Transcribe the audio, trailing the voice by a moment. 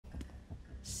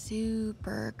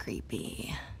super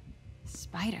creepy.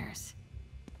 Spiders.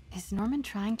 Is Norman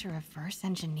trying to reverse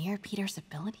engineer Peter's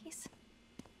abilities?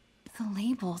 The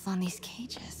labels on these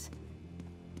cages.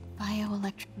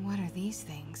 Bioelectric... What are these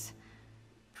things?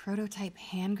 Prototype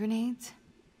hand grenades?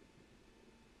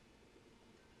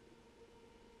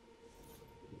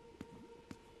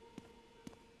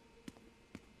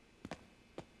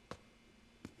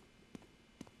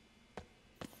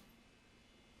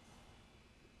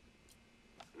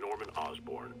 Norman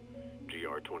Osborn,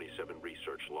 GR-27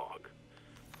 research log.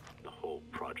 The whole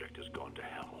project has gone to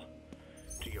hell.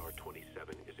 GR-27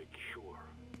 is a cure,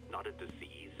 not a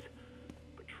disease.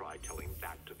 But try telling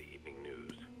that to the evening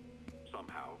news.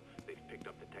 Somehow, they've picked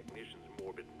up the technician's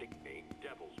morbid nickname,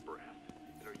 Devil's Breath,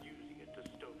 and are using it to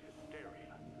stoke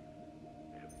hysteria.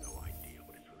 They have no idea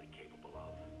what it's really capable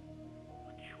of.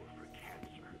 A cure for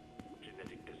cancer,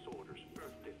 genetic disorders,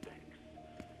 birth defects.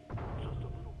 Just a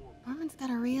little more... Norman's got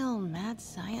a real mad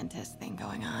scientist thing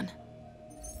going on.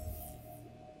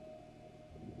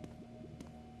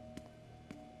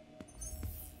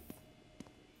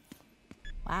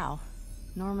 Wow.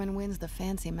 Norman wins the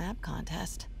fancy map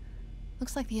contest.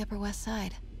 Looks like the Upper West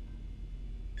Side.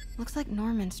 Looks like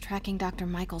Norman's tracking Dr.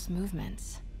 Michael's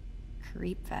movements.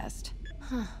 Creepfest.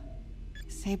 Huh.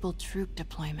 Sable troop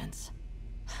deployments.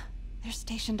 They're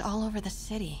stationed all over the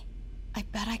city. I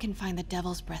bet I can find the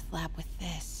Devil's Breath lab with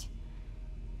this.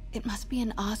 It must be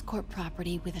an Oscorp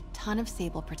property with a ton of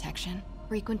Sable protection,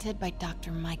 frequented by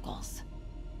Dr. Michaels.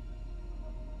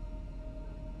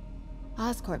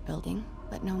 Oscorp building,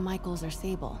 but no Michaels or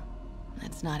Sable.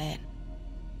 That's not it.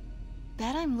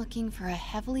 Bet I'm looking for a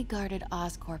heavily guarded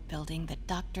Oscorp building that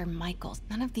Dr. Michaels...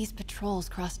 None of these patrols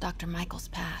cross Dr. Michaels'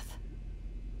 path.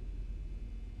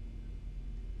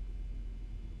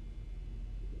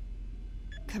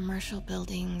 Commercial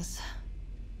buildings...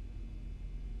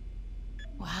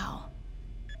 Wow.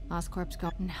 Oscorp's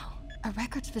gone. No. A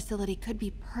records facility could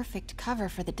be perfect cover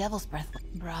for the Devil's Breath.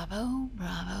 Bravo,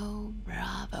 bravo,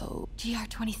 bravo.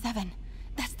 GR-27.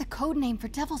 That's the code name for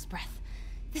Devil's Breath.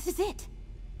 This is it.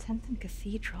 10th and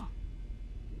Cathedral.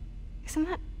 Isn't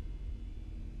that...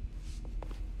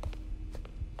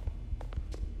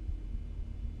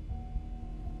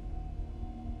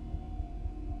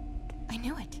 I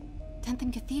knew it. 10th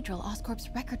and Cathedral, Oscorp's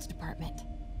records department.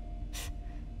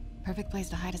 Perfect place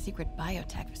to hide a secret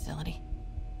biotech facility.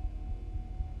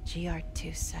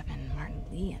 GR-27 Martin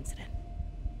Lee incident.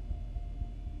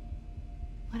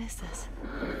 What is this?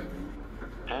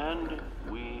 And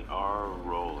we are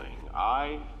rolling.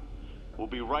 I will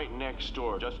be right next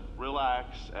door. Just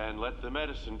relax and let the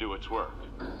medicine do its work.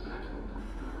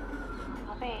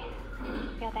 宝贝，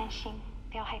不要担心，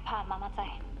不要害怕，妈妈在。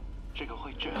这个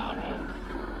会治好的，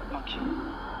放心。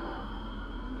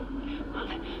发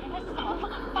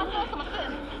生了什么事？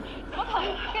怎么可能？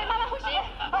给妈妈呼吸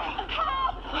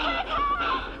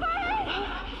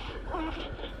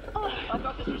！I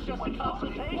thought this was just a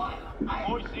consultation.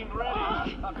 Boys seem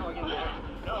ready. I'm going in there.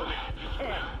 No, you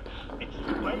can't. It's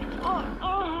too late.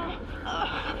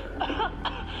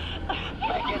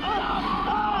 Make it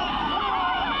stop!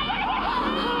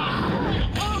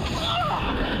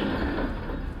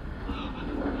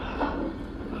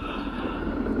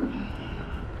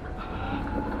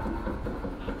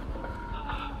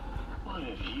 What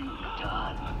have you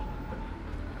done?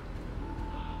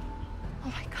 Oh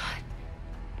my god.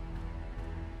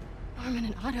 Norman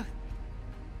and Otto.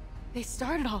 They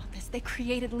started all of this. They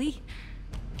created Lee.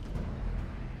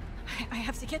 I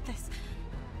have to get this.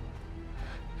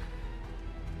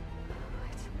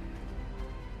 What?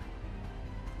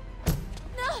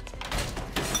 No!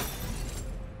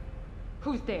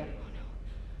 Who's there?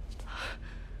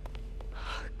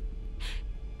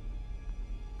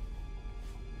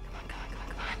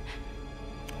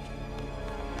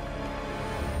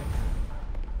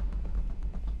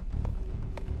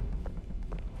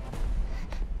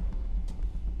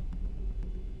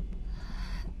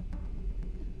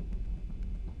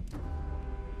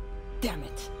 Damn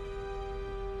it.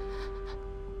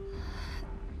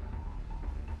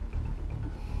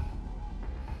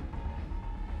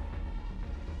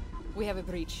 We have a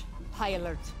breach. High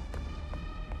alert.